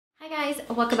Hi guys,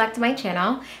 welcome back to my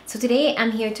channel. So today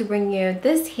I'm here to bring you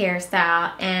this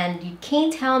hairstyle, and you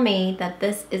can't tell me that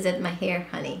this isn't my hair,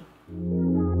 honey.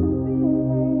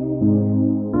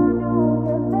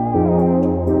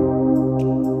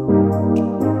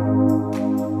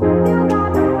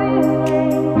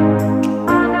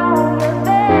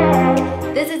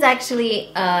 This is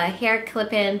actually a hair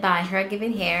clip-in by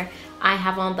HerGivenHair. I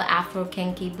have on the Afro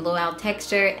Kinky blowout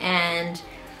texture, and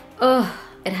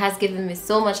it has given me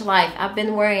so much life. I've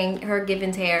been wearing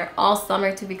HerGivenHair all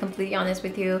summer, to be completely honest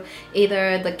with you.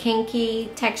 Either the kinky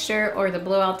texture or the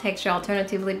blowout texture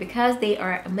alternatively, because they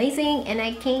are amazing and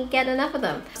I can't get enough of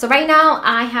them. So right now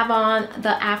I have on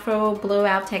the Afro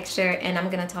blowout texture and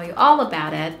I'm gonna tell you all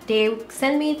about it. They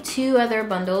sent me two other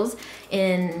bundles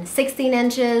in 16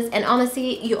 inches, and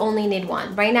honestly you only need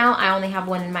one. Right now I only have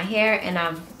one in my hair, and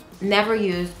I've never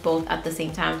used both at the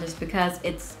same time just because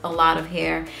it's a lot of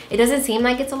hair. It doesn't seem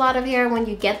like it's a lot of hair when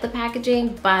you get the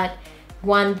packaging, but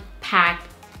one pack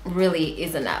really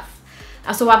is enough.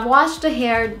 So I've washed the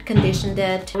hair, conditioned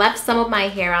it, left some of my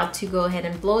hair out to go ahead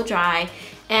and blow dry,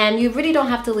 and you really don't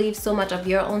have to leave so much of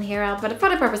your own hair out, but for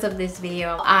the purpose of this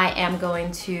video I am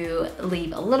going to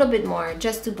leave a little bit more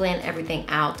just to blend everything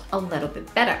out a little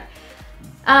bit better.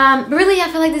 Really, I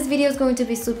feel like this video is going to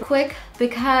be super quick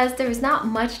because there is not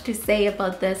much to say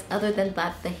about this other than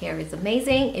that the hair is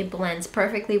amazing. It blends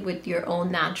perfectly with your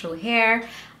own natural hair.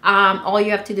 All you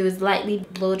have to do is lightly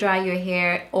blow dry your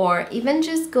hair, or even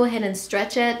just go ahead and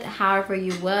stretch it however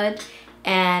you would,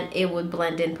 and it would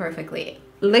blend in perfectly.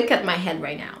 Look at my head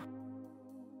right now.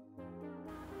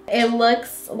 It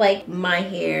looks like my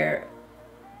hair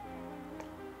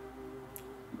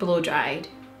blow dried.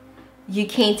 You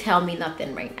can't tell me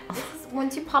nothing right now.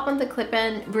 Once you pop on the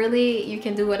clip-in, really you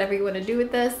can do whatever you want to do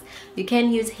with this. You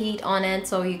can use heat on it,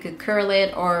 so you could curl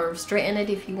it or straighten it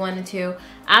if you wanted to.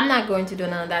 I'm not going to do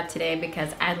none of that today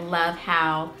because I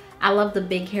love the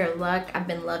big hair look. I've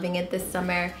been loving it this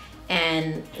summer,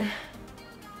 and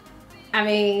I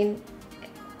mean,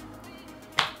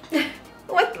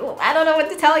 I don't know what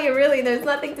to tell you, really. There's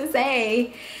nothing to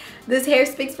say. This hair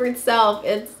speaks for itself.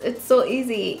 It's so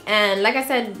easy, and like I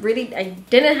said, really I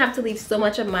didn't have to leave so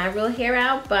much of my real hair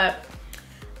out, but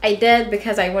I did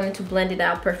because I wanted to blend it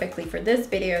out perfectly for this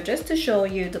video, just to show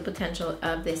you the potential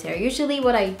of this hair. Usually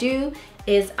what I do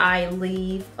is I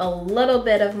leave a little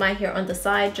bit of my hair on the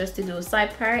side just to do a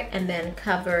side part, and then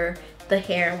cover the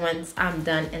hair once I'm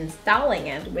done installing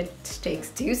it, which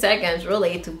takes 2 seconds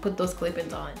really to put those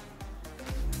clip-ins on.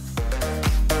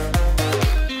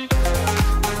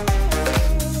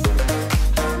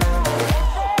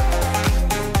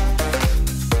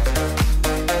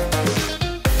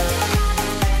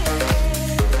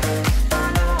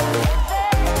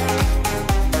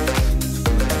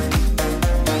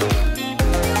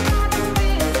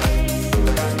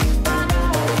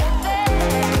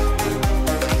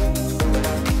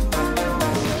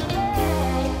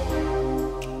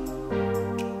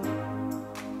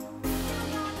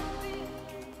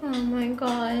 Oh my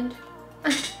god.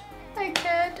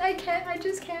 I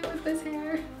just can't with this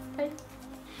hair.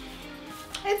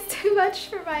 It's too much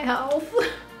for my health.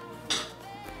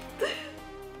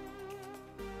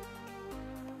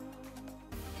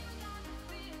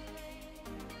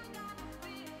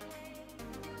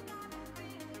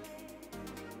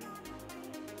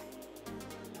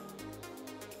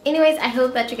 Anyways, I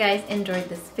hope that you guys enjoyed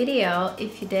this video.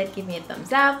 If you did, give me a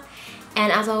thumbs up.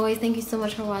 And as always, thank you so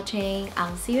much for watching.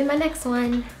 I'll see you in my next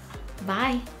one.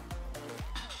 Bye.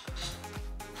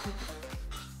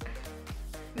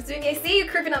 I see you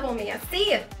creeping up on me. I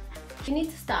see you. You need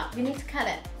to stop. You need to cut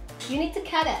it. You need to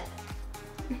cut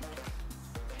it.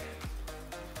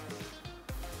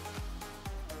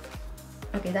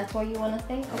 Okay, that's where you want to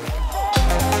stay?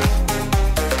 Okay.